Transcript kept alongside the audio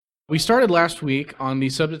We started last week on the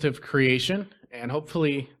subject of creation, and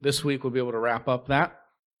hopefully this week we'll be able to wrap up that.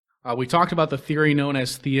 We talked about the theory known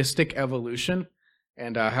as theistic evolution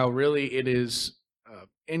and how really it is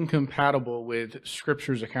incompatible with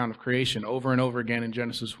Scripture's account of creation. Over and over again in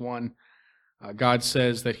Genesis 1, God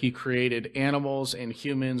says that He created animals and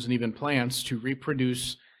humans and even plants to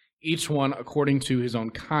reproduce each one according to His own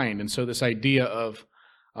kind. And so this idea of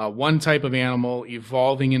one type of animal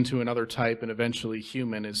evolving into another type and eventually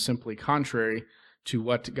human is simply contrary to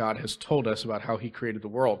what God has told us about how He created the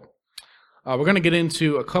world. We're going to get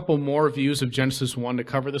into a couple more views of Genesis 1 to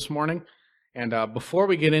cover this morning. And before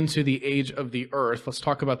we get into the age of the earth, let's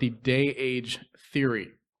talk about the day-age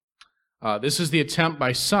theory. This is the attempt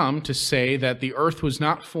by some to say that the earth was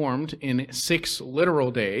not formed in 6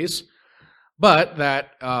 literal days, but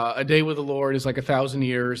that a day with the Lord is like 1,000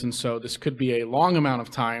 years, and so this could be a long amount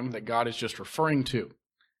of time that God is just referring to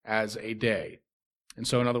as a day. And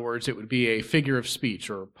so, in other words, it would be a figure of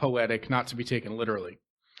speech or poetic, not to be taken literally.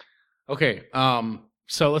 Okay,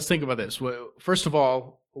 so let's think about this. First of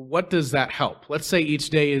all, what does that help? Let's say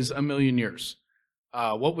each day is 1,000,000 years.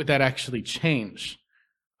 What would that actually change?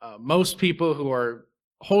 Most people who are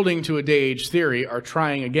holding to a day-age theory are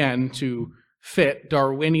trying again to fit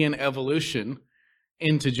Darwinian evolution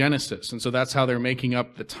into Genesis, and so that's how they're making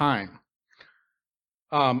up the time.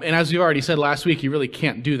 And as we already said last week, you really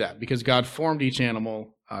can't do that because God formed each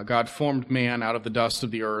animal. God formed man out of the dust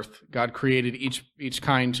of the earth. God created each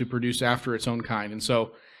kind to produce after its own kind. And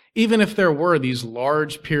so even if there were these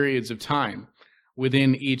large periods of time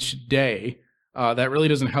within each day, that really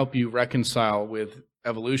doesn't help you reconcile with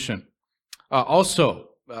evolution. Also,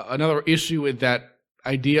 another issue with that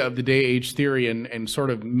idea of the day-age theory and sort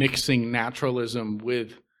of mixing naturalism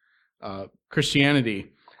with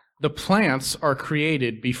Christianity, the plants are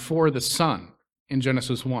created before the sun in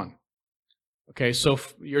Genesis 1. Okay, so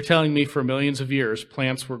you're telling me for millions of years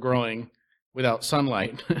plants were growing without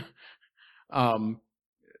sunlight.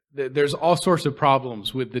 There's all sorts of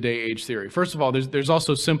problems with the day-age theory. First of all, there's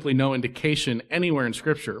also simply no indication anywhere in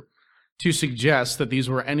Scripture to suggest that these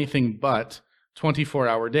were anything but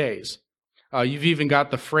 24-hour days. You've even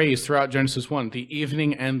got the phrase throughout Genesis 1, the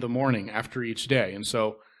evening and the morning after each day. And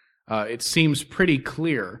so it seems pretty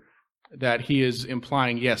clear that he is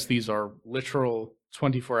implying, yes, these are literal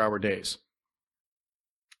 24-hour days.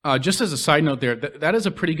 Just as a side note there, that is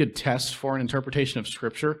a pretty good test for an interpretation of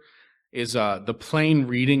Scripture, is the plain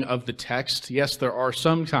reading of the text. Yes, there are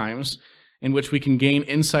some times in which we can gain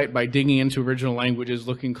insight by digging into original languages,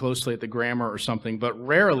 looking closely at the grammar or something, but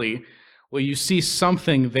rarely will you see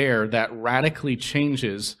something there that radically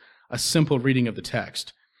changes a simple reading of the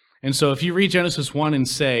text. And so if you read Genesis 1 and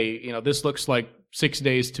say, this looks like 6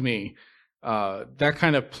 days to me, that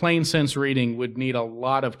kind of plain sense reading would need a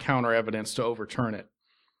lot of counter evidence to overturn it.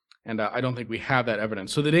 And I don't think we have that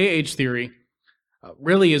evidence. So the day-age theory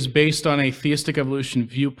really is based on a theistic evolution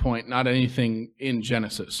viewpoint, not anything in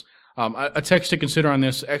Genesis. A text to consider on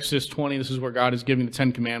this, Exodus 20, this is where God is giving the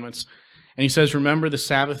 10 Commandments. And he says, remember the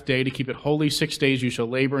Sabbath day to keep it holy. 6 days you shall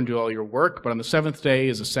labor and do all your work, but on the 7th day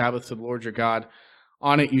is a Sabbath to the Lord your God.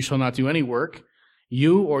 On it you shall not do any work.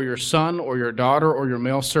 You or your son or your daughter or your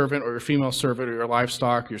male servant or your female servant or your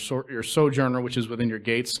livestock, your sojourner which is within your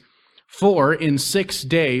gates. For in 6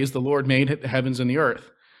 days the Lord made the heavens and the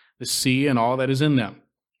earth, the sea and all that is in them,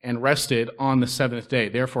 and rested on the 7th day.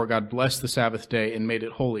 Therefore God blessed the Sabbath day and made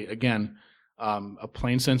it holy. Again, a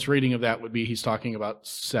plain sense reading of that would be he's talking about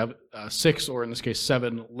 6, or in this case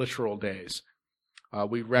 7 literal days.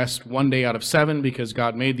 We rest 1 day out of 7 because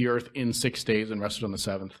God made the earth in 6 days and rested on the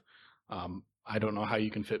 7th. I don't know how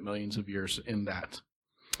you can fit millions of years in that.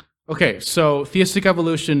 Okay, so theistic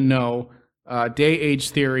evolution, no.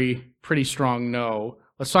 Day-age theory, pretty strong, no.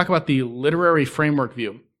 Let's talk about the literary framework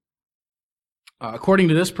view. According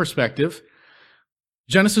to this perspective,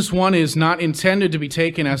 Genesis 1 is not intended to be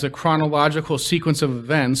taken as a chronological sequence of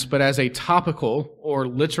events, but as a topical or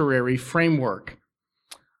literary framework.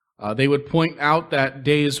 They would point out that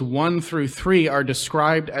days 1 through 3 are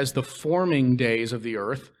described as the forming days of the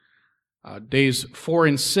earth. Days 4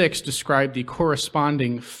 and 6 describe the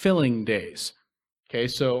corresponding filling days. Okay,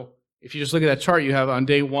 so if you just look at that chart, you have on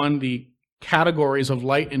day 1, the categories of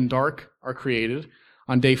light and dark are created.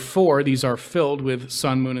 On day 4, these are filled with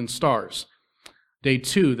sun, moon, and stars. Day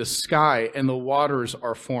 2, the sky and the waters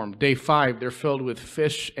are formed. Day 5, they're filled with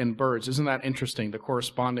fish and birds. Isn't that interesting, the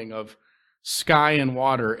corresponding of sky and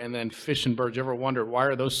water and then fish and birds? You ever wonder, why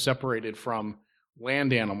are those separated from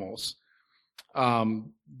land animals?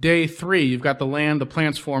 Day 3, you've got the land, the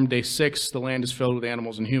plants formed. Day 6, the land is filled with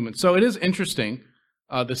animals and humans. So it is interesting,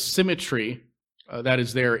 the symmetry that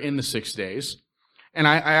is there in the 6 days. And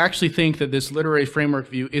I actually think that this literary framework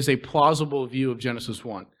view is a plausible view of Genesis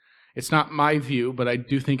 1. It's not my view, but I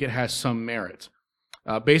do think it has some merit.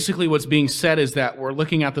 Basically, what's being said is that we're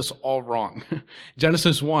looking at this all wrong.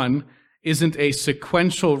 Genesis 1 isn't a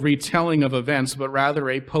sequential retelling of events, but rather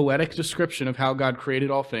a poetic description of how God created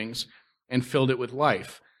all things and filled it with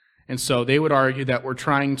life. And so they would argue that we're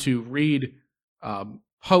trying to read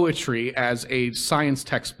poetry as a science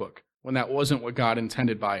textbook, when that wasn't what God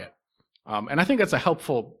intended by it. And I think that's a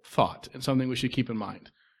helpful thought and something we should keep in mind.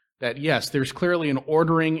 That yes, there's clearly an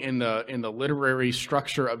ordering in the literary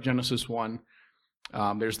structure of Genesis 1.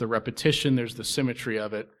 There's the repetition, there's the symmetry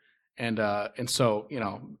of it, and so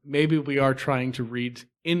maybe we are trying to read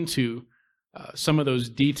into some of those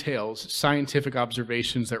details, scientific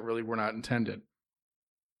observations that really were not intended.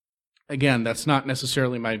 Again, that's not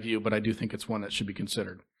necessarily my view, but I do think it's one that should be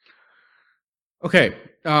considered. Okay,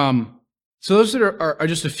 so those are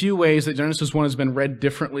just a few ways that Genesis 1 has been read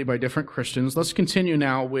differently by different Christians. Let's continue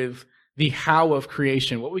now with the how of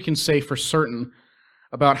creation, what we can say for certain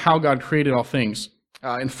about how God created all things.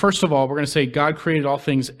 And first of all, we're going to say God created all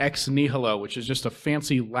things ex nihilo, which is just a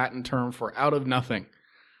fancy Latin term for out of nothing.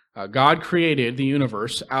 God created the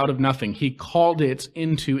universe out of nothing. He called it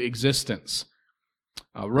into existence.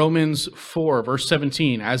 Romans 4, verse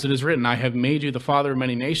 17, as it is written, I have made you the father of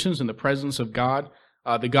many nations in the presence of God,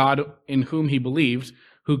 the God in whom he believed,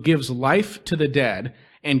 who gives life to the dead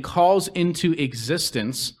and calls into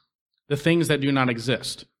existence the things that do not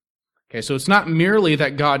exist. Okay, so it's not merely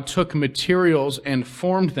that God took materials and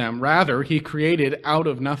formed them. Rather, he created out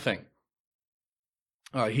of nothing.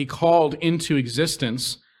 He called into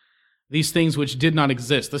existence these things which did not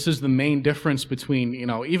exist. This is the main difference between,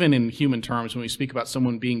 even in human terms, when we speak about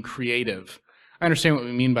someone being creative. I understand what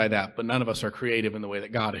we mean by that, but none of us are creative in the way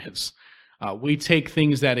that God is. We take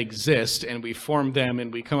things that exist and we form them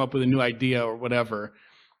and we come up with a new idea or whatever,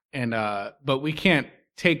 but we can't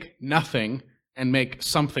take nothing and make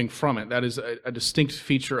something from it. That is a distinct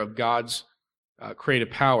feature of God's creative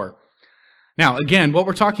power. Now, again, what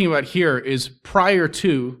we're talking about here is prior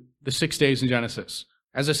to the 6 days in Genesis.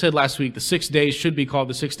 As I said last week, the 6 days should be called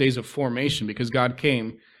the 6 days of formation because God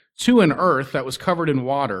came to an earth that was covered in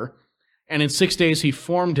water, and in 6 days he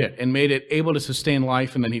formed it and made it able to sustain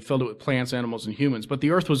life, and then he filled it with plants, animals, and humans. But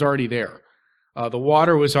the earth was already there. The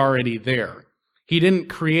water was already there. He didn't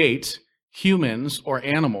create humans or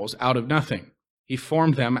animals out of nothing. He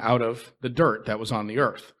formed them out of the dirt that was on the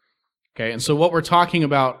earth. Okay, and so what we're talking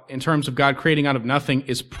about in terms of God creating out of nothing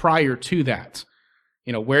is prior to that.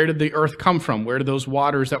 Where did the earth come from? Where did those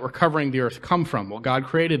waters that were covering the earth come from? Well, God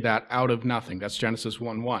created that out of nothing. That's Genesis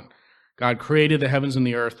 1:1. God created the heavens and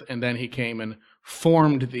the earth, and then he came and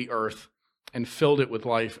formed the earth and filled it with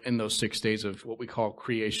life in those 6 days of what we call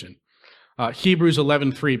creation. Hebrews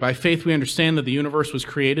 11:3, by faith we understand that the universe was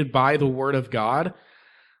created by the word of God,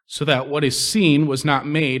 so that what is seen was not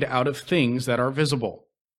made out of things that are visible.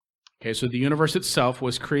 Okay, so the universe itself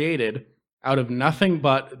was created out of nothing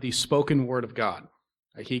but the spoken word of God.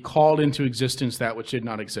 He called into existence that which did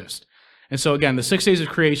not exist. And so again, the 6 days of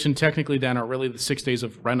creation technically then are really the 6 days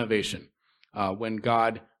of renovation, when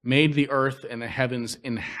God made the earth and the heavens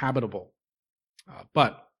inhabitable.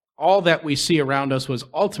 But all that we see around us was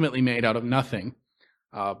ultimately made out of nothing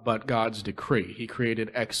but God's decree. He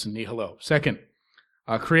created ex nihilo. Second,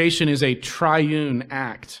 creation is a triune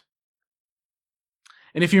act.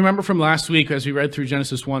 And if you remember from last week, as we read through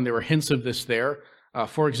Genesis 1, there were hints of this there.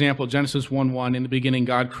 For example, Genesis 1:1, in the beginning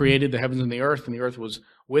God created the heavens and the earth was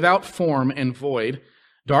without form and void.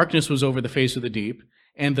 Darkness was over the face of the deep,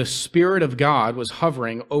 and the Spirit of God was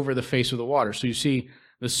hovering over the face of the water. So you see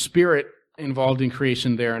the Spirit involved in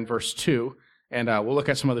creation there in verse 2, and we'll look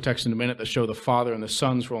at some other texts in a minute that show the Father and the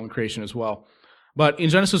Son's role in creation as well. But in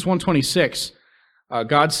Genesis 1:26,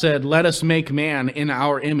 God said, let us make man in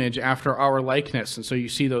our image after our likeness. And so you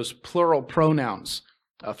see those plural pronouns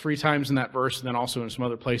 3 times in that verse, and then also in some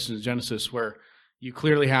other places in Genesis where you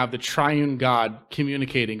clearly have the triune God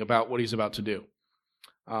communicating about what he's about to do.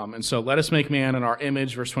 And so let us make man in our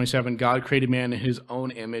image. Verse 27, God created man in his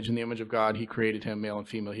own image. In the image of God, he created him, male and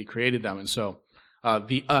female, he created them. And so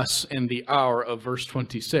the us and the our of verse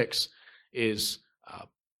 26 is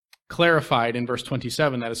clarified in verse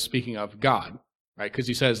 27, that is speaking of God, right? Because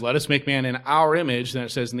he says, let us make man in our image. Then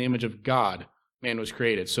it says, in the image of God, man was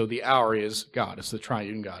created. So the our is God. It's the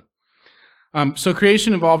triune God. So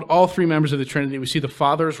creation involved all 3 members of the Trinity. We see the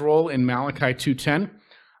Father's role in Malachi 2:10.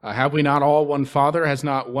 Have we not all one Father? Has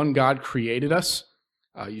not one God created us?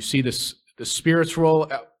 You see the Spirit's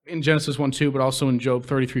role in Genesis 1:2, but also in Job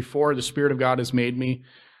 33:4. The Spirit of God has made me.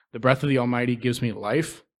 The breath of the Almighty gives me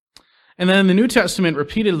life. And then in the New Testament,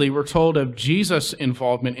 repeatedly, we're told of Jesus'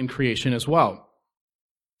 involvement in creation as well.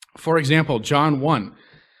 For example, John 1,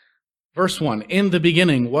 verse 1, "In the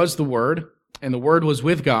beginning was the Word, and the Word was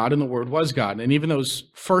with God, and the Word was God." And even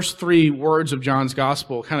those first three words of John's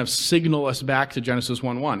Gospel kind of signal us back to Genesis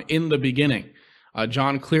 1:1, in the beginning.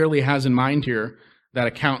 John clearly has in mind here that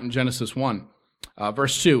account in Genesis 1.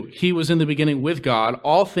 Verse 2, "He was in the beginning with God.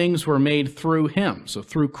 All things were made through him," so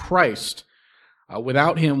through Christ.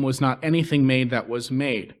 "Without him was not anything made that was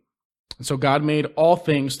made." And so God made all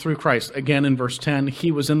things through Christ. Again in verse 10,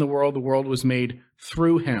 "He was in the world was made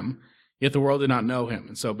through him, yet the world did not know him."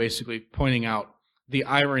 And so basically pointing out the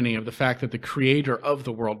irony of the fact that the creator of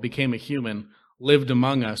the world became a human, lived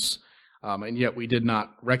among us, and yet we did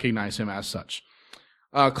not recognize him as such.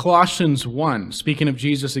 Colossians 1, speaking of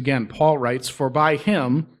Jesus again, Paul writes, "For by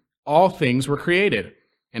him all things were created,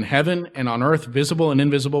 in heaven and on earth, visible and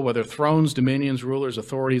invisible, whether thrones, dominions, rulers,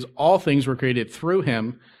 authorities, all things were created through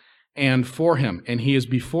him and for him. And he is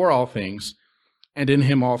before all things, and in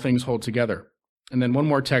him all things hold together." And then one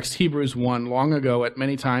more text, Hebrews 1, "Long ago, at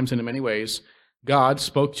many times and in many ways, God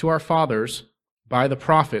spoke to our fathers by the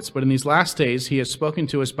prophets, but in these last days he has spoken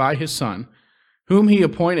to us by his Son, whom he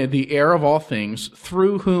appointed the heir of all things,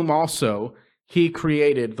 through whom also he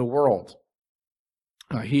created the world."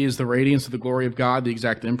 He is the radiance of the glory of God, the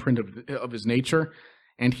exact imprint of his nature,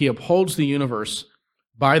 and he upholds the universe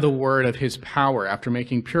by the word of his power. After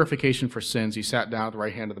making purification for sins, he sat down at the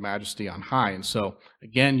right hand of the Majesty on high. And so,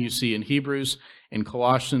 again, you see in Hebrews, in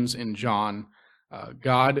Colossians, in John,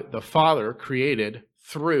 God the Father created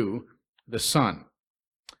through the Son.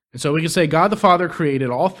 And so we can say God the Father created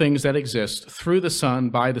all things that exist through the Son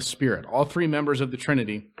by the Spirit. All three members of the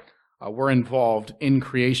Trinity were involved in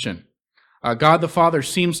creation. God the Father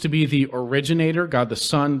seems to be the originator, God the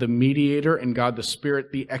Son the mediator, and God the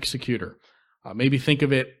Spirit the executor. Maybe think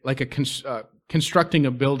of it like constructing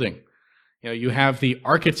a building. You have the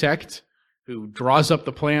architect who draws up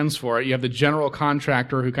the plans for it. You have the general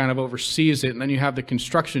contractor who kind of oversees it, and then you have the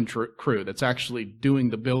construction crew that's actually doing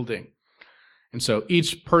the building. And so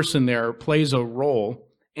each person there plays a role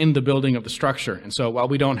in the building of the structure. And so while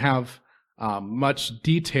we don't have much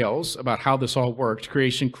details about how this all worked,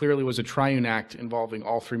 creation clearly was a triune act involving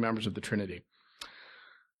all three members of the Trinity.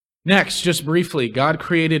 Next, just briefly, God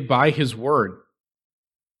created by his word.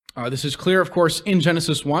 This is clear, of course, in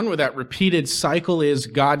Genesis 1, where that repeated cycle is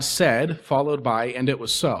God said, followed by, and it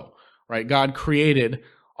was so. Right? God created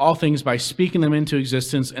all things by speaking them into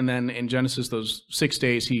existence, and then in Genesis, those 6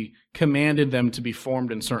 days, he commanded them to be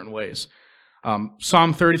formed in certain ways.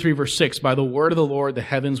 Psalm 33, verse 6, "By the word of the Lord the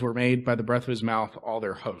heavens were made, by the breath of his mouth all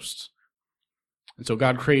their hosts." And so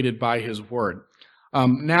God created by his word.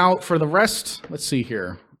 Now, for the rest, let's see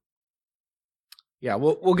here. Yeah,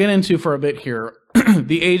 we'll get into for a bit here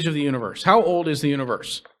the age of the universe. How old is the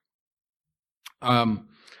universe? Now,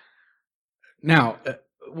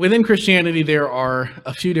 within Christianity, there are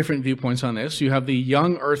a few different viewpoints on this. You have the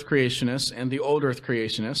young earth creationists and the old earth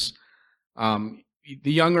creationists.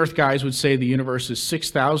 The young earth guys would say the universe is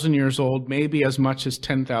 6,000 years old, maybe as much as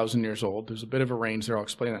 10,000 years old. There's a bit of a range there. I'll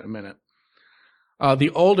explain that in a minute.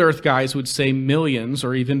 The old earth guys would say millions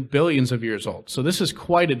or even billions of years old. So this is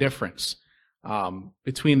quite a difference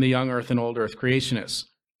between the young earth and old earth creationists.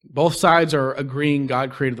 Both sides are agreeing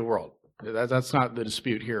God created the world. That's not the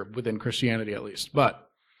dispute here, within Christianity at least. But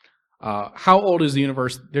how old is the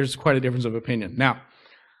universe? There's quite a difference of opinion. Now,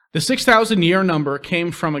 the 6,000 year number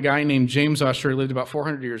came from a guy named James Ussher, who lived about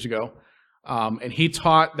 400 years ago. And he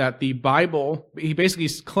taught that the Bible, he basically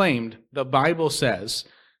claimed the Bible says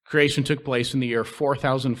creation took place in the year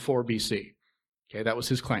 4004 BC. Okay, that was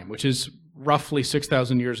his claim, which is roughly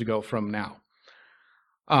 6,000 years ago from now.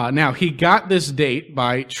 Now, he got this date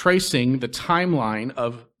by tracing the timeline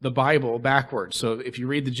of the Bible backwards. So if you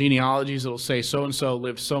read the genealogies, it'll say so-and-so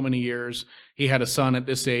lived so many years, he had a son at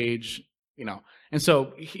this age, And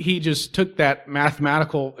so he just took that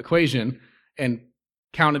mathematical equation and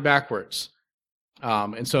counted backwards.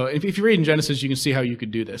 And so if you read in Genesis, you can see how you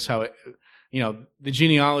could do this, how the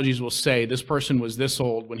genealogies will say this person was this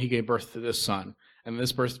old when he gave birth to this son, and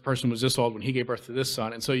this person was this old when he gave birth to this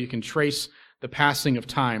son. And so you can trace the passing of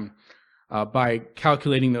time by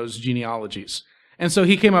calculating those genealogies. And so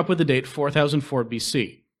he came up with the date 4004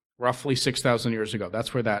 BC, roughly 6,000 years ago.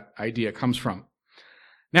 That's where that idea comes from.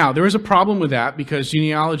 Now, there is a problem with that because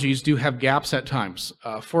genealogies do have gaps at times.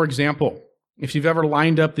 For example, if you've ever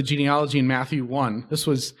lined up the genealogy in Matthew 1, this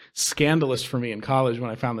was scandalous for me in college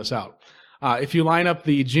when I found this out. If you line up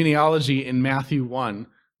the genealogy in Matthew 1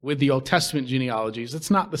 with the Old Testament genealogies,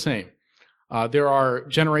 it's not the same. There are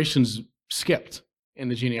generations skipped. in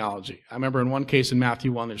the genealogy. I remember in one case in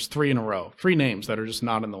Matthew 1, there's 3 in a row, 3 names that are just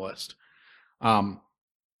not in the list.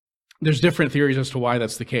 There's different theories as to why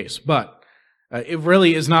that's the case, but it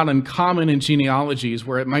really is not uncommon in genealogies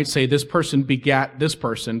where it might say this person begat this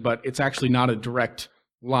person, but it's actually not a direct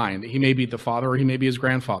line. He may be the father or he may be his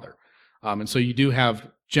grandfather. And so you do have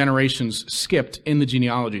generations skipped in the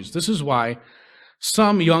genealogies. This is why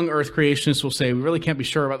some young earth creationists will say we really can't be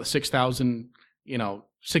sure about the 6,000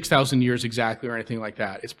 years exactly or anything like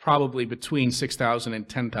that. It's probably between 6,000 and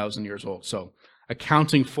 10,000 years old. So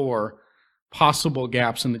accounting for possible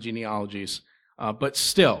gaps in the genealogies, but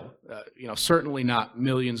still, certainly not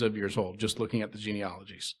millions of years old, just looking at the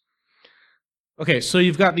genealogies. Okay, so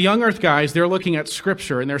you've got the young earth guys, they're looking at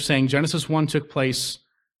Scripture, and they're saying Genesis 1 took place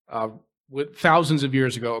with thousands of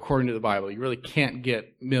years ago, according to the Bible. You really can't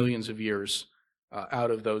get millions of years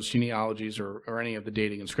out of those genealogies or any of the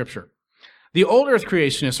dating in Scripture. The old earth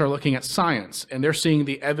creationists are looking at science, and they're seeing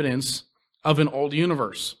the evidence of an old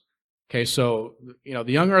universe. Okay, so, the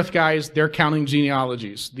young earth guys, they're counting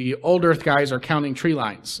genealogies. The old earth guys are counting tree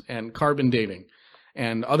lines and carbon dating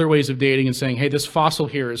and other ways of dating and saying, hey, this fossil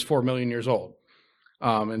here is 4 million years old.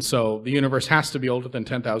 And so the universe has to be older than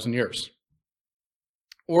 10,000 years.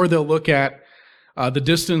 Or they'll look at the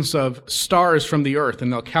distance of stars from the earth,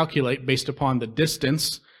 and they'll calculate based upon the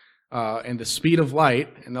distance and the speed of light,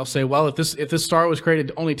 and they'll say, well, if this star was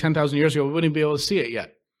created only 10,000 years ago, we wouldn't be able to see it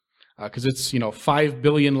yet. Because it's 5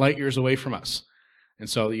 billion light years away from us. And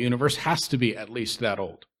so the universe has to be at least that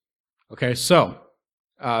old. Okay, so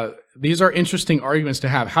these are interesting arguments to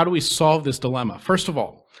have. How do we solve this dilemma? First of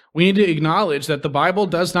all, we need to acknowledge that the Bible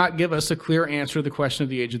does not give us a clear answer to the question of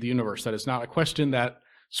the age of the universe. That is not a question that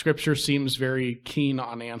Scripture seems very keen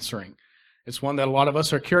on answering. It's one that a lot of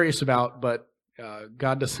us are curious about, but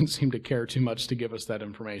God doesn't seem to care too much to give us that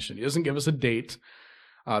information. He doesn't give us a date.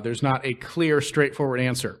 There's not a clear, straightforward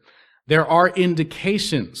answer. There are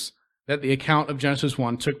indications that the account of Genesis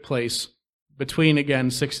 1 took place between, again,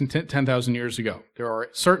 6,000 and 10,000 years ago. There are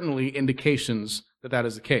certainly indications that that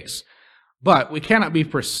is the case. But we cannot be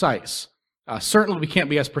precise. Certainly we can't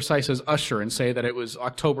be as precise as Ussher and say that it was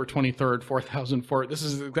October 23rd, 4004. This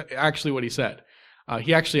is actually what he said.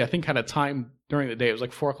 He actually, I think, had a time during the day. It was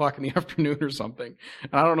like 4 o'clock in the afternoon or something.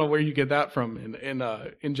 And I don't know where you get that from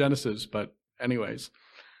in Genesis, but anyways.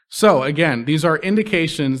 So, again, these are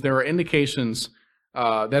indications, there are indications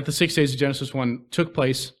that the 6 days of Genesis 1 took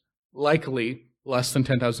place likely less than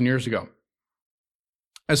 10,000 years ago.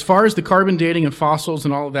 As far as the carbon dating and fossils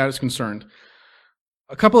and all of that is concerned,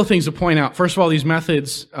 a couple of things to point out. First of all, these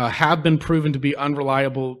methods have been proven to be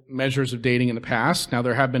unreliable measures of dating in the past. Now,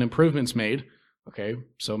 there have been improvements made. Okay,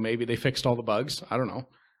 so maybe they fixed all the bugs. I don't know.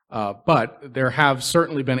 But there have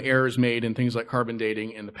certainly been errors made in things like carbon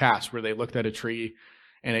dating in the past where they looked at a tree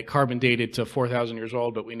and it carbon dated to 4,000 years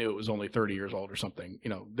old, but we knew it was only 30 years old or something.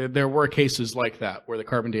 There were cases like that where the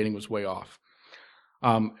carbon dating was way off.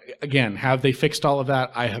 Again, have they fixed all of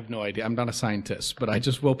that? I have no idea. I'm not a scientist, but I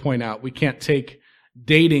just will point out we can't take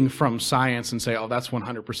dating from science and say, oh, that's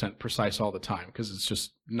 100% precise all the time, because it's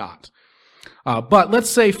just not. But let's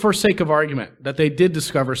say, for sake of argument, that they did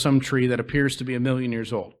discover some tree that appears to be 1 million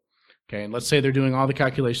years old. Okay, and let's say they're doing all the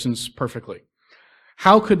calculations perfectly.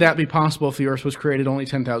 How could that be possible if the earth was created only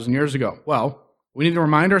 10,000 years ago? Well, we need to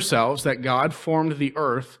remind ourselves that God formed the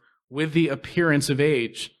earth with the appearance of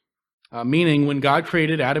age, meaning when God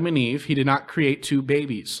created Adam and Eve, he did not create 2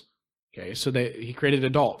 babies. Okay, so he created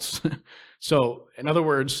adults. So, in other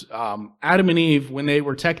words, Adam and Eve, when they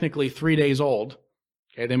were technically 3 days old,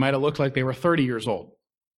 okay, they might have looked like they were 30 years old.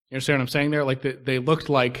 You understand what I'm saying there? Like they looked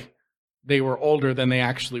like they were older than they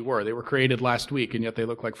actually were. They were created last week, and yet they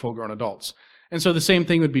look like full-grown adults. And so the same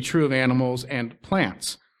thing would be true of animals and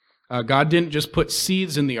plants. God didn't just put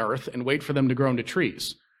seeds in the earth and wait for them to grow into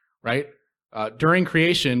trees, right? During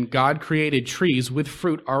creation, God created trees with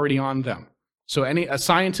fruit already on them. So a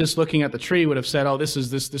scientist looking at the tree would have said, oh, this is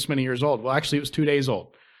this many years old. Well, actually, it was 2 days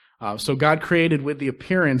old. So God created with the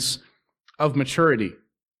appearance of maturity.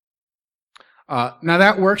 Now,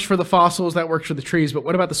 that works for the fossils, that works for the trees, but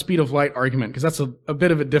what about the speed of light argument? Because that's a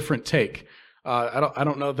bit of a different take. I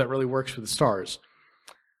don't know if that really works for the stars.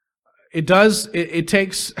 It does. It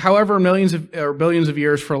takes however millions or billions of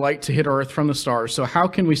years for light to hit Earth from the stars. So how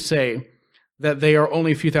can we say that they are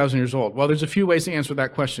only a few thousand years old? Well, there's a few ways to answer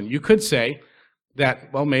that question. You could say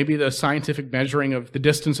that, well, maybe the scientific measuring of the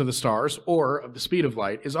distance of the stars or of the speed of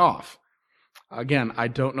light is off. Again, I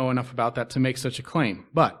don't know enough about that to make such a claim.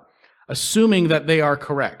 But assuming that they are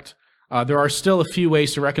correct, there are still a few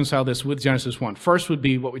ways to reconcile this with Genesis 1. First would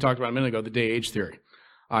be what we talked about a minute ago, the day-age theory.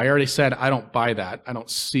 I already said I don't buy that. I don't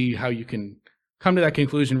see how you can come to that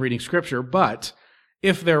conclusion reading Scripture, but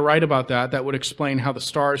If they're right about that, that would explain how the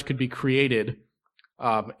stars could be created,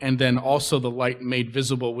 and then also the light made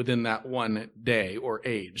visible within that one day or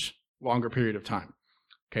age, longer period of time.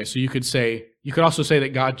 Okay, so you could also say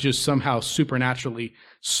that God just somehow supernaturally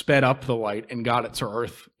sped up the light and got it to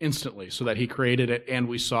earth instantly, so that he created it and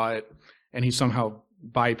we saw it, and he somehow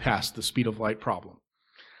bypassed the speed of light problem.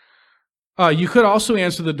 You could also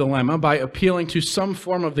answer the dilemma by appealing to some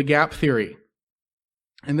form of the gap theory.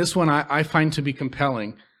 And this one I find to be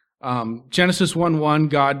compelling. Genesis 1:1,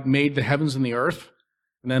 God made the heavens and the earth.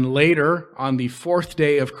 And then later, on the fourth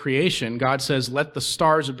day of creation, God says, let the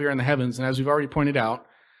stars appear in the heavens. And as we've already pointed out,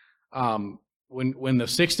 when the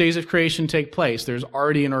 6 days of creation take place, there's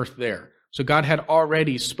already an earth there. So God had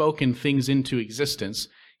already spoken things into existence.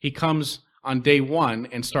 He comes on day one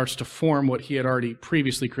and starts to form what he had already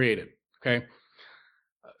previously created. Okay?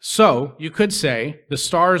 So you could say the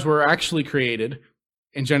stars were actually created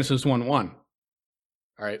in Genesis 1:1.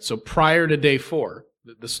 All right, so prior to day 4,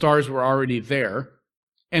 the stars were already there.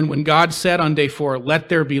 And when God said on day 4, let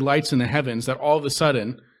there be lights in the heavens, that all of a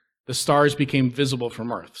sudden the stars became visible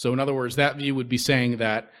from earth. So in other words, that view would be saying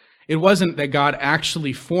that it wasn't that God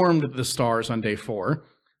actually formed the stars on day 4,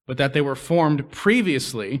 but that they were formed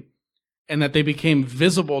previously and that they became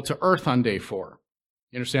visible to earth on day 4.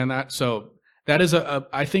 You understand that? So that is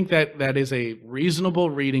I think that is a reasonable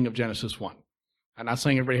reading of Genesis 1. I'm not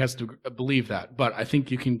saying everybody has to believe that, but I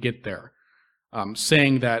think you can get there.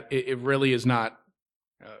 Saying that it really is not,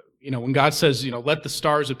 when God says, let the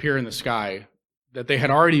stars appear in the sky, that they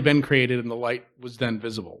had already been created and the light was then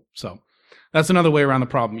visible. So that's another way around the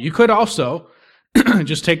problem. You could also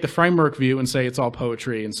just take the framework view and say it's all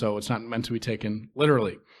poetry, and so it's not meant to be taken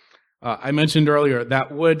literally. I mentioned earlier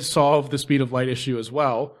that would solve the speed of light issue as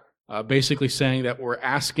well, basically saying that we're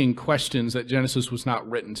asking questions that Genesis was not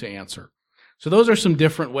written to answer. So those are some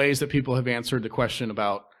different ways that people have answered the question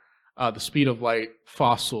about the speed of light,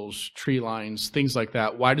 fossils, tree lines, things like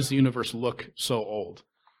that. Why does the universe look so old?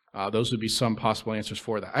 Those would be some possible answers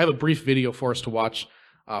for that. I have a brief video for us to watch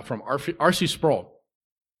from R.C. Sproul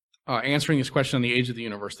answering this question on the age of the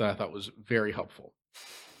universe that I thought was very helpful.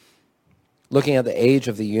 Looking at the age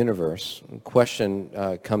of the universe, a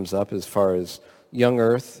question comes up as far as young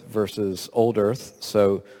Earth versus old Earth.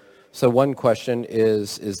 So one question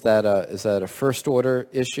is that a first order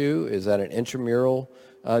issue? Is that an intramural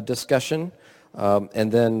discussion?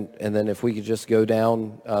 And then if we could just go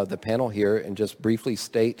down the panel here and just briefly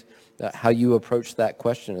state how you approach that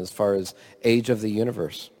question as far as age of the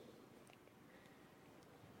universe.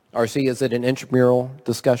 R.C., is it an intramural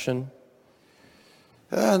discussion?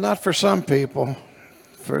 Not for some people.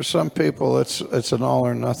 For some people, it's an all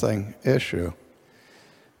or nothing issue.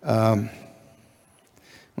 When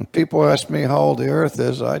people ask me how old the earth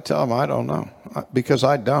is, I tell them I don't know, because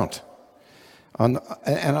I don't. And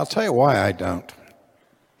I'll tell you why I don't.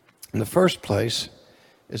 In the first place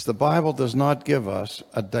is the Bible does not give us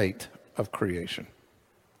a date of creation.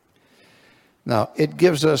 Now, it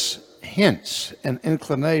gives us hints and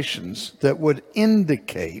inclinations that would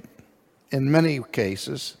indicate, in many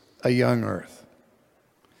cases, a young earth.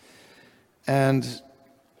 And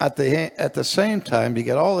at the same time, you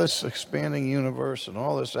get all this expanding universe and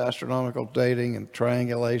all this astronomical dating and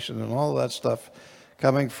triangulation and all that stuff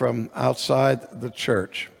coming from outside the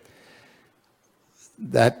church.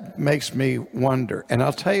 That makes me wonder. And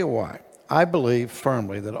I'll tell you why. I believe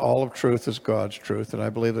firmly that all of truth is God's truth, and I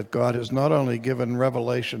believe that God has not only given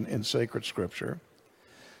revelation in sacred scripture,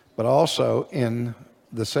 but also in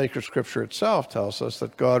the sacred scripture itself tells us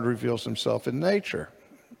that God reveals himself in nature,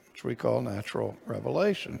 which we call natural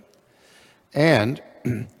revelation. And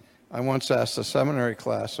I once asked a seminary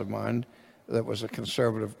class of mine that was a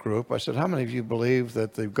conservative group, I said, how many of you believe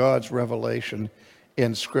that the God's revelation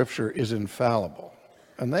in Scripture is infallible?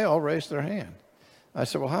 And they all raised their hand. I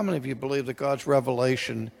said, well, how many of you believe that God's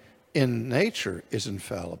revelation in nature is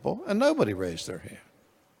infallible? And nobody raised their hand.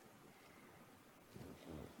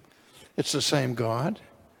 It's the same God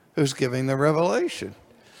who's giving the revelation.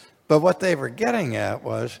 But what they were getting at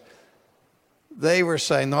was, they were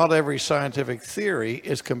saying not every scientific theory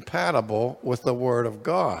is compatible with the Word of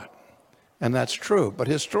God. And that's true. But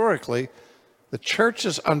historically, the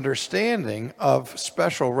church's understanding of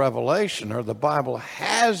special revelation, or the Bible,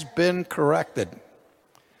 has been corrected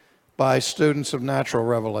by students of natural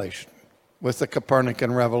revelation with the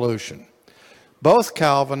Copernican revolution. Both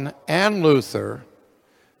Calvin and Luther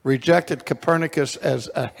rejected Copernicus as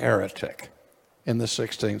a heretic in the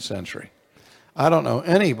 16th century. I don't know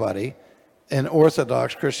anybody in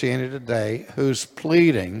Orthodox Christianity today who's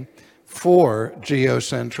pleading for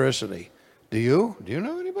geocentricity. Do you? Do you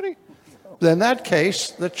know anybody? in that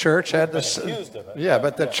case, the church had to. Yeah,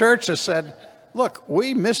 but the church has said, look,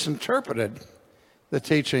 we misinterpreted the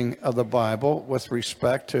teaching of the Bible with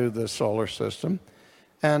respect to the solar system.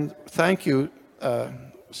 And thank you,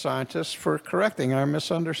 scientists, for correcting our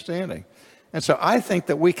misunderstanding. And so I think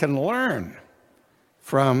that we can learn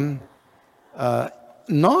from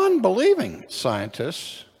non-believing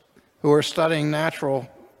scientists who are studying natural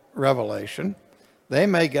revelation. They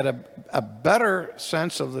may get a better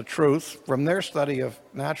sense of the truth from their study of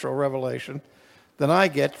natural revelation than I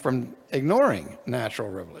get from ignoring natural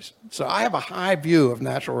revelation. So I have a high view of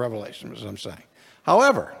natural revelation, as I'm saying.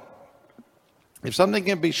 However, if something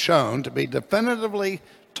can be shown to be definitively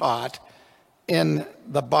taught in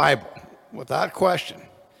the Bible, without question,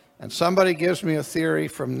 and somebody gives me a theory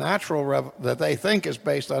from that they think is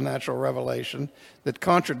based on natural revelation that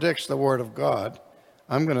contradicts the Word of God,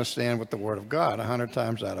 I'm going to stand with the Word of God 100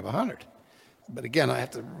 times out of 100. But again, I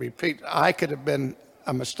have to repeat, I could have been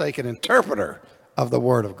a mistaken interpreter of the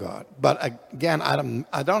Word of God. But again, I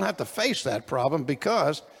don't have to face that problem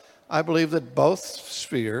because I believe that both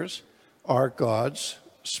spheres are God's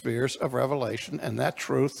spheres of revelation, and that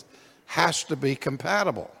truth has to be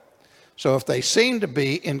compatible. So if they seem to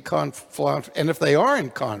be in conflict, and if they are in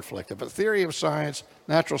conflict, if a theory of science,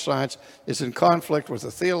 natural science, is in conflict with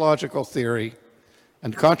a theological theory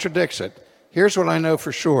and contradicts it, here's what I know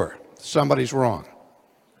for sure: somebody's wrong.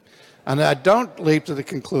 And I don't leap to the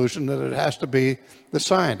conclusion that it has to be the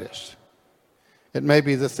scientist. It may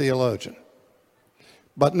be the theologian.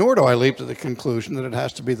 But nor do I leap to the conclusion that it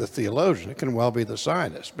has to be the theologian. It can well be the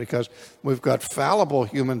scientist, because we've got fallible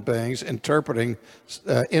human beings interpreting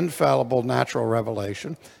infallible natural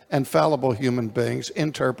revelation and fallible human beings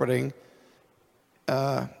interpreting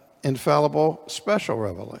infallible special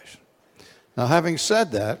revelation. Now, having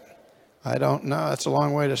said that, I don't know. That's a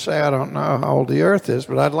long way to say I don't know how old the earth is,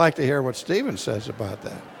 but I'd like to hear what Stephen says about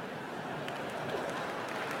that.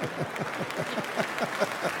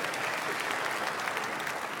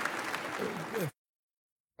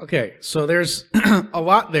 Okay, so there's a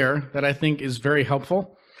lot there that I think is very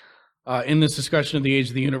helpful in this discussion of the age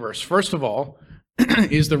of the universe. First of all,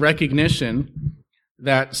 is the recognition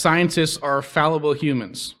that scientists are fallible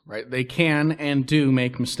humans, right? They can and do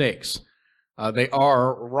make mistakes. They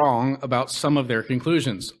are wrong about some of their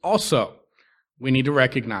conclusions. Also, we need to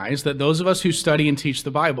recognize that those of us who study and teach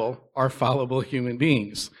the Bible are fallible human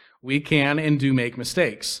beings. We can and do make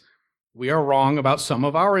mistakes. We are wrong about some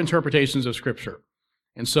of our interpretations of Scripture.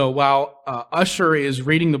 And so while Ussher is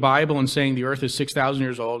reading the Bible and saying the earth is 6,000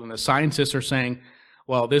 years old, and the scientists are saying,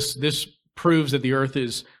 well, this proves that the earth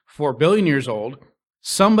is 4 billion years old,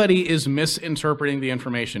 somebody is misinterpreting the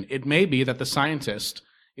information. It may be that the scientist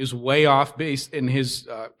is way off based in his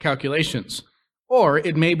calculations, or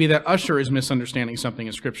it may be that Ussher is misunderstanding something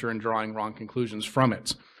in Scripture and drawing wrong conclusions from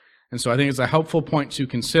it. And so I think it's a helpful point to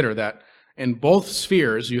consider that in both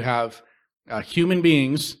spheres you have human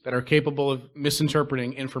beings that are capable of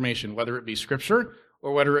misinterpreting information, whether it be Scripture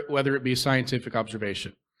or whether it be scientific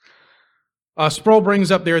observation. Sproul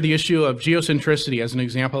brings up there the issue of geocentricity as an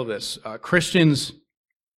example of this. Christians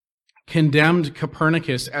condemned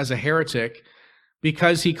Copernicus as a heretic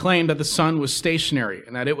because he claimed that the sun was stationary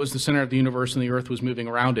and that it was the center of the universe and the earth was moving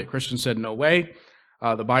around it. Christians said, no way.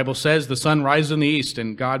 The Bible says the sun rises in the east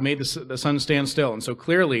and God made the sun stand still. And so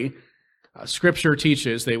clearly, Scripture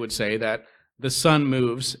teaches, they would say, that the sun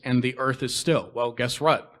moves and the earth is still. Well, guess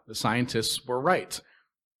what? The scientists were right.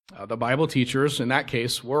 The Bible teachers, in that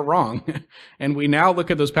case, were wrong. And we now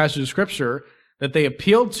look at those passages of Scripture that they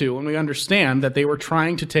appealed to, and we understand that they were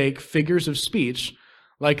trying to take figures of speech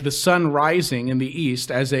like the sun rising in the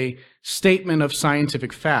east as a statement of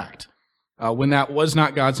scientific fact, when that was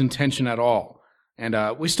not God's intention at all. And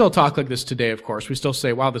we still talk like this today, of course. We still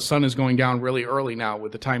say, wow, the sun is going down really early now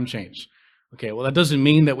with the time change. Okay, well, that doesn't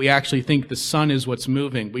mean that we actually think the sun is what's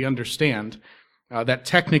moving. We understand that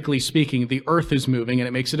technically speaking, the earth is moving, and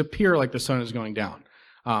it makes it appear like the sun is going down.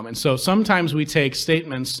 And so sometimes we take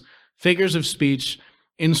statements, figures of speech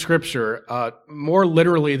in Scripture, more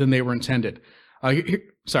literally than they were intended.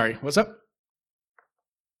 Sorry, what's up?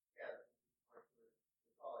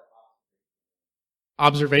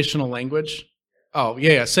 Observational language? Oh,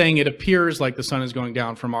 yeah, saying it appears like the sun is going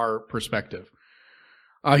down from our perspective.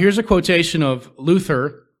 Here's a quotation of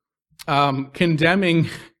Luther condemning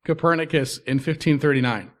Copernicus in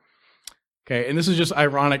 1539. Okay, and this is just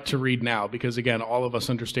ironic to read now because, again, all of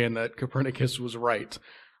us understand that Copernicus was right.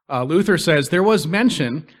 Luther says, there was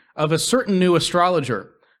mention of a certain new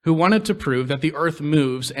astrologer who wanted to prove that the earth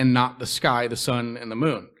moves and not the sky, the sun, and the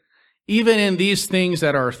moon. Even in these things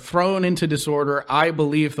that are thrown into disorder, I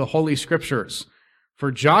believe the Holy Scriptures.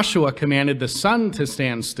 For Joshua commanded the sun to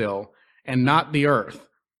stand still and not the earth.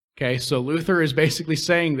 Okay, so Luther is basically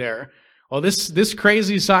saying there, well, this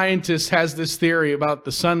crazy scientist has this theory about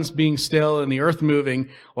the sun's being still and the earth moving.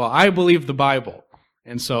 Well, I believe the Bible.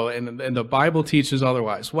 And so, and the Bible teaches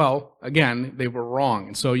otherwise. Well, again, they were wrong.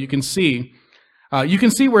 And so you can see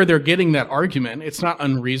where they're getting that argument. It's not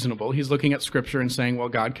unreasonable. He's looking at Scripture and saying, well,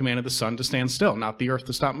 God commanded the sun to stand still, not the earth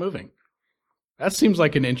to stop moving. That seems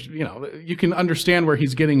like you can understand where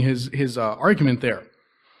he's getting his argument there.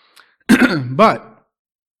 But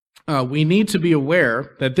we need to be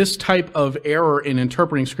aware that this type of error in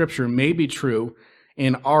interpreting Scripture may be true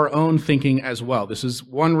in our own thinking as well. This is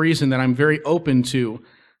one reason that I'm very open to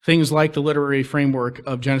things like the literary framework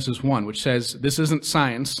of Genesis 1, which says this isn't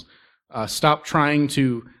science. Stop trying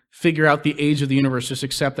to figure out the age of the universe. Just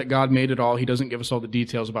accept that God made it all. He doesn't give us all the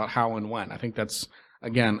details about how and when. I think that's,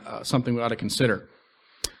 again, something we ought to consider.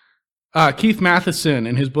 Keith Matheson,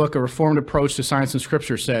 in his book, A Reformed Approach to Science and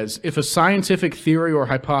Scripture, says, if a scientific theory or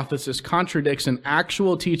hypothesis contradicts an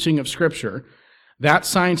actual teaching of Scripture, that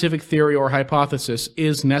scientific theory or hypothesis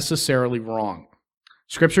is necessarily wrong.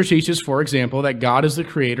 Scripture teaches, for example, that God is the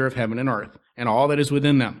creator of heaven and earth and all that is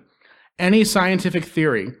within them. Any scientific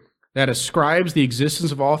theory that ascribes the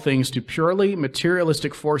existence of all things to purely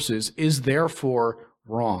materialistic forces is therefore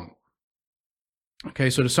wrong.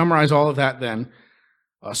 Okay, so to summarize all of that then,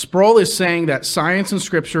 Sproul is saying that science and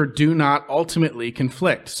Scripture do not ultimately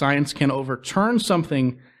conflict. Science cannot overturn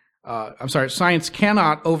something that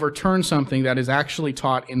is actually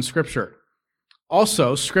taught in Scripture.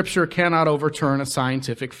 Also, Scripture cannot overturn a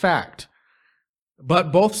scientific fact.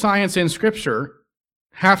 But both science and Scripture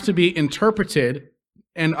have to be interpreted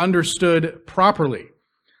and understood properly.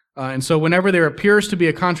 And so whenever there appears to be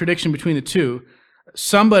a contradiction between the two,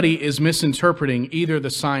 somebody is misinterpreting either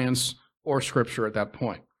the science or Scripture at that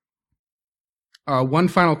point. One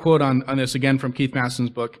final quote on this, again from Keith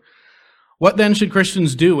Matheson's book. What then should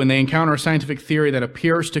Christians do when they encounter a scientific theory that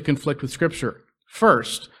appears to conflict with Scripture?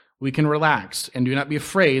 First, we can relax and do not be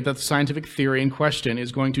afraid that the scientific theory in question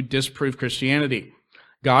is going to disprove Christianity.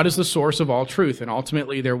 God is the source of all truth, and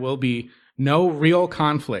ultimately there will be no real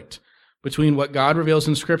conflict between what God reveals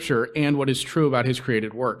in Scripture and what is true about His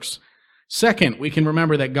created works. Second, we can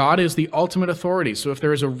remember that God is the ultimate authority, so if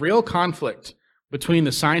there is a real conflict between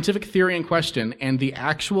the scientific theory in question and the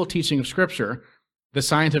actual teaching of Scripture, the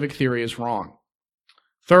scientific theory is wrong.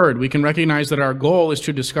 Third, we can recognize that our goal is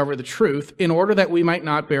to discover the truth in order that we might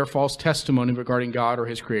not bear false testimony regarding God or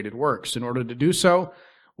His created works. In order to do so,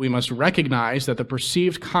 we must recognize that the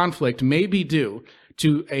perceived conflict may be due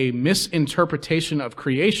to a misinterpretation of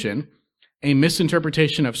creation, a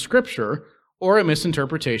misinterpretation of Scripture, or a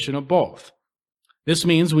misinterpretation of both. This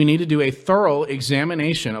means we need to do a thorough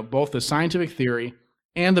examination of both the scientific theory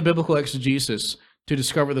and the biblical exegesis to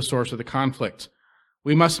discover the source of the conflict.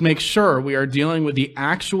 We must make sure we are dealing with the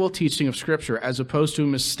actual teaching of Scripture as opposed to a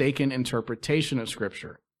mistaken interpretation of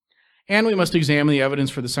Scripture. And we must examine the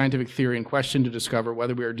evidence for the scientific theory in question to discover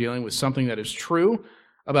whether we are dealing with something that is true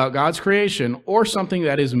about God's creation or something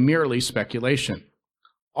that is merely speculation.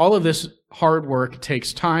 All of this hard work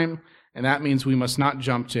takes time, and that means we must not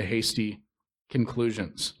jump to hasty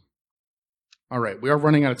conclusions. All right, we are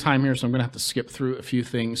running out of time here, so I'm going to have to skip through a few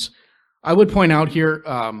things. I would point out here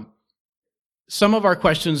some of our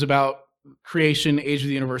questions about creation, age of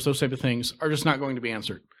the universe, those type of things are just not going to be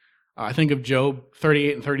answered. I think of Job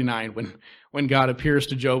 38 and 39 when God appears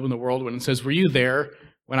to Job in the whirlwind and says, were you there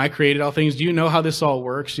when I created all things? Do you know how this all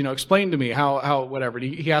works? Explain to me how whatever.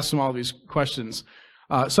 He asks him all these questions.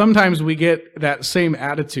 Sometimes we get that same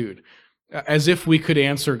attitude as if we could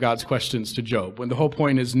answer God's questions to Job, when the whole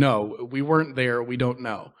point is no, we weren't there, we don't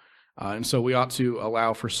know. And so we ought to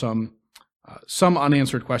allow for some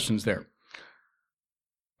unanswered questions there.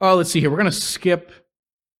 Oh, let's see here. We're going to skip.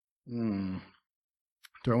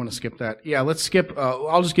 Do I want to skip that? Yeah, let's skip.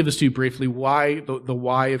 I'll just give this to you briefly. Why, the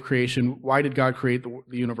why of creation? Why did God create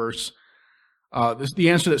the universe? The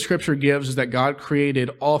answer that Scripture gives is that God created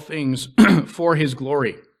all things for His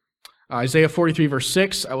glory. Isaiah 43, verse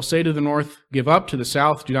 6, I will say to the north, give up, to the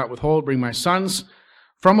south, do not withhold, bring my sons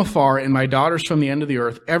from afar and my daughters from the end of the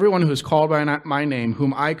earth, everyone who is called by my name,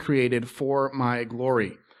 whom I created for my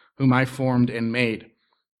glory, whom I formed and made.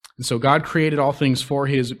 And so God created all things for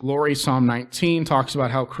His glory. Psalm 19 talks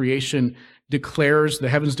about how creation declares, the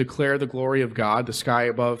heavens declare the glory of God, the sky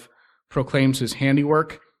above proclaims His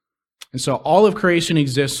handiwork. And so all of creation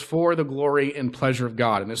exists for the glory and pleasure of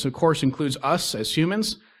God. And this, of course, includes us as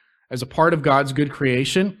humans, as a part of God's good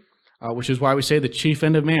creation, which is why we say the chief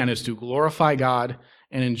end of man is to glorify God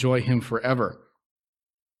and enjoy Him forever.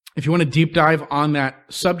 If you want to deep dive on that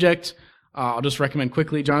subject, I'll just recommend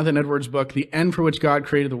quickly Jonathan Edwards' book, The End for Which God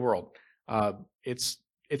Created the World. It's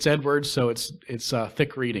Edwards, so it's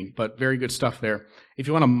thick reading, but very good stuff there. If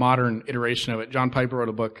you want a modern iteration of it, John Piper wrote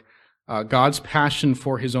a book, God's Passion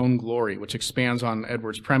for His Own Glory, which expands on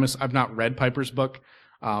Edwards' premise. I've not read Piper's book,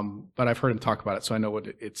 but I've heard him talk about it, so I know what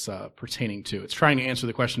it's pertaining to. It's trying to answer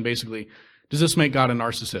the question, basically, does this make God a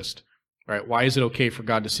narcissist? Right? Why is it okay for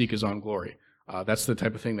God to seek His own glory? That's the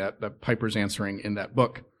type of thing that Piper's answering in that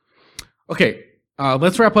book. Okay,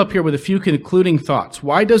 let's wrap up here with a few concluding thoughts.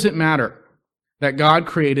 Why does it matter that God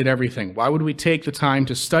created everything? Why would we take the time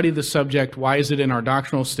to study the subject? Why is it in our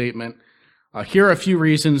doctrinal statement? Here are a few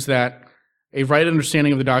reasons that a right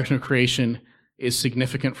understanding of the doctrine of creation is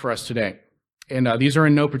significant for us today. And these are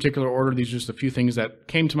in no particular order. These are just a few things that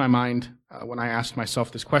came to my mind when I asked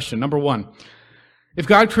myself this question. Number one, if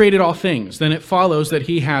God created all things, then it follows that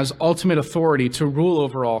He has ultimate authority to rule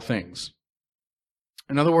over all things.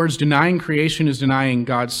 In other words, denying creation is denying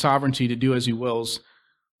God's sovereignty to do as He wills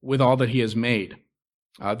with all that He has made.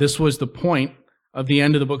 This was the point of the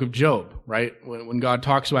end of the book of Job, right? When God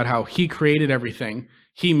talks about how He created everything,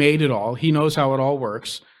 He made it all, He knows how it all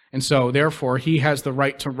works, and so therefore He has the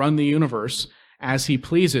right to run the universe as He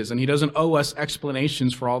pleases, and He doesn't owe us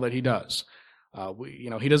explanations for all that He does.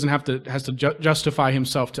 He doesn't has to justify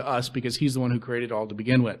Himself to us because He's the one who created it all to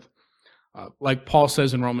begin with. Like Paul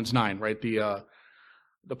says in Romans 9, right?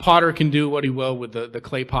 The potter can do what he will with the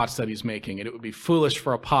clay pots that he's making, and it would be foolish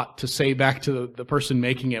for a pot to say back to the person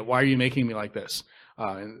making it, why are you making me like this?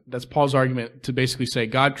 And that's Paul's argument to basically say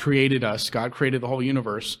God created us, God created the whole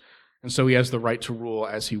universe, and so He has the right to rule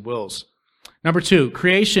as He wills. Number two,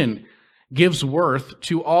 creation gives worth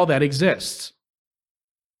to all that exists.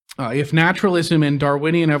 If naturalism and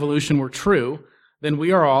Darwinian evolution were true, then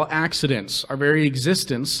we are all accidents. Our very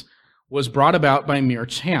existence was brought about by mere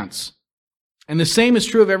chance. And the same is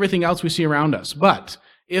true of everything else we see around us. But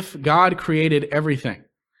if God created everything,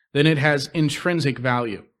 then it has intrinsic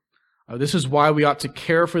value. This is why we ought to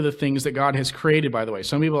care for the things that God has created, by the way.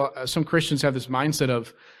 Some Christians have this mindset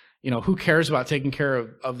of, who cares about taking care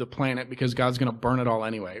of the planet because God's going to burn it all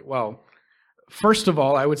anyway. Well, first of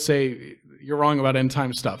all, I would say you're wrong about end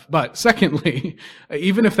time stuff. But secondly,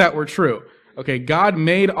 even if that were true, okay, God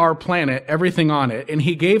made our planet, everything on it, and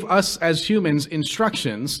He gave us as humans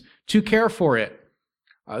instructions to care for it.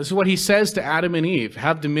 This is what He says to Adam and Eve.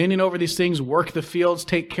 Have dominion over these things, work the fields,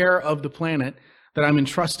 take care of the planet that I'm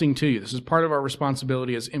entrusting to you. This is part of our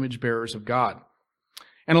responsibility as image bearers of God.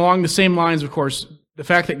 And along the same lines, of course, the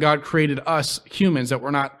fact that God created us humans, that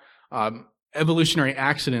we're not evolutionary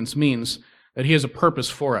accidents, means that He has a purpose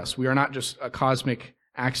for us. We are not just a cosmic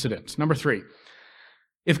accident. Number three,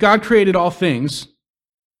 if God created all things,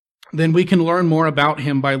 then we can learn more about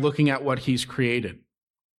Him by looking at what He's created.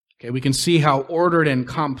 Okay, we can see how ordered and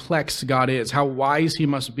complex God is, how wise He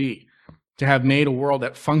must be to have made a world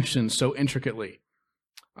that functions so intricately.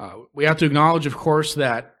 We have to acknowledge, of course,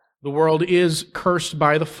 that the world is cursed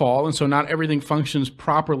by the fall, and so not everything functions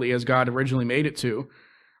properly as God originally made it to.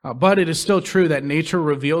 But it is still true that nature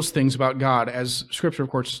reveals things about God, as Scripture, of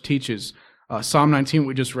course, teaches. Psalm 19,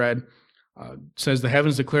 we just read, says, the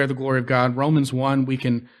heavens declare the glory of God. Romans 1, we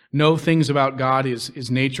can know things about God,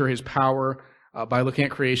 His nature, His power, by looking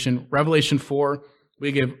at creation. Revelation 4,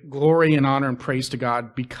 we give glory and honor and praise to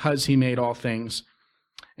God because He made all things.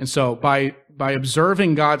 And so by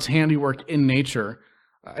observing God's handiwork in nature,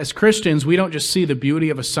 as Christians, we don't just see the beauty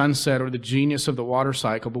of a sunset or the genius of the water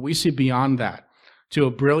cycle, but we see beyond that to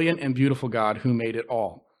a brilliant and beautiful God who made it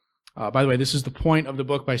all. By the way, this is the point of the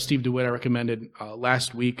book by Steve DeWitt I recommended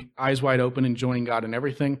last week, Eyes Wide Open, Enjoying God in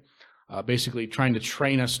Everything, basically trying to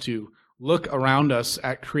train us to look around us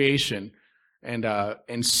at creation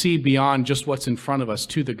and see beyond just what's in front of us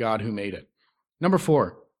to the God who made it. Number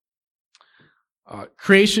four,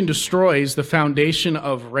 creation destroys the foundation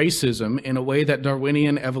of racism in a way that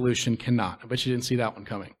Darwinian evolution cannot. I bet you didn't see that one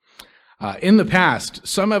coming. In the past,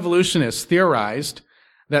 some evolutionists theorized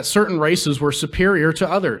that certain races were superior to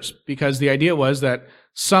others because the idea was that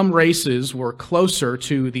some races were closer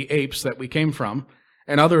to the apes that we came from,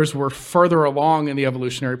 and others were further along in the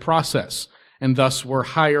evolutionary process, and thus were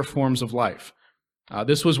higher forms of life.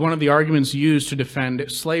 This was one of the arguments used to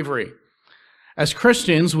defend slavery. As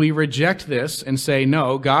Christians, we reject this and say,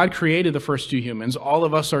 no, God created the first two humans. All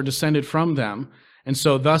of us are descended from them, and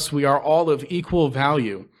so thus we are all of equal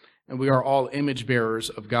value, and we are all image bearers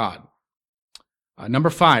of God.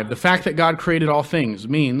 Number five, the fact that God created all things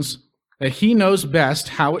means that He knows best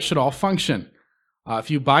how it should all function.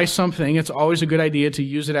 If you buy something, it's always a good idea to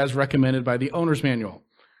use it as recommended by the owner's manual.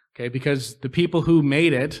 Okay, because the people who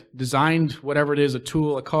made it, designed whatever it is, a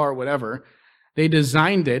tool, a car, whatever, They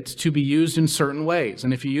designed it to be used in certain ways.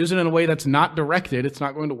 And if you use it in a way that's not directed, it's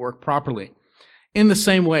not going to work properly. In the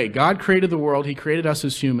same way, God created the world, he created us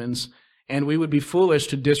as humans, and we would be foolish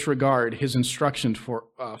to disregard his instruction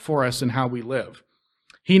for us in how we live.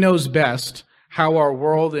 He knows best how our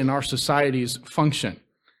world and our societies function.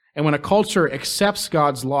 And when a culture accepts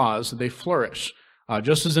God's laws, they flourish.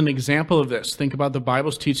 Just as an example of this, think about the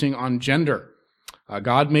Bible's teaching on gender.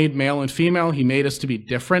 God made male and female. He made us to be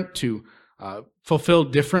different, to fulfill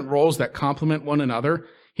different roles that complement one another.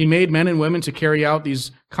 He made men and women to carry out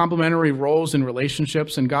these complementary roles in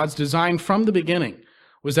relationships, and God's design from the beginning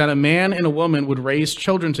was that a man and a woman would raise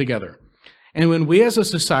children together. And when we as a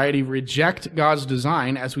society reject God's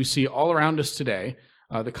design, as we see all around us today,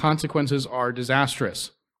 the consequences are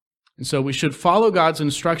disastrous. And so we should follow God's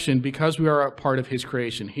instruction because we are a part of his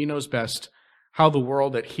creation. He knows best how the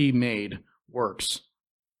world that he made works.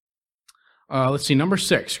 Let's see, number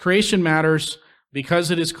 6, creation matters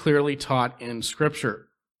because it is clearly taught in Scripture.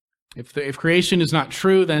 If creation is not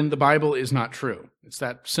true, then the Bible is not true. It's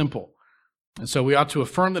that simple. And so we ought to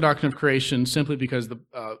affirm the doctrine of creation simply because the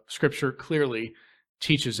Scripture clearly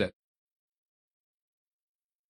teaches it.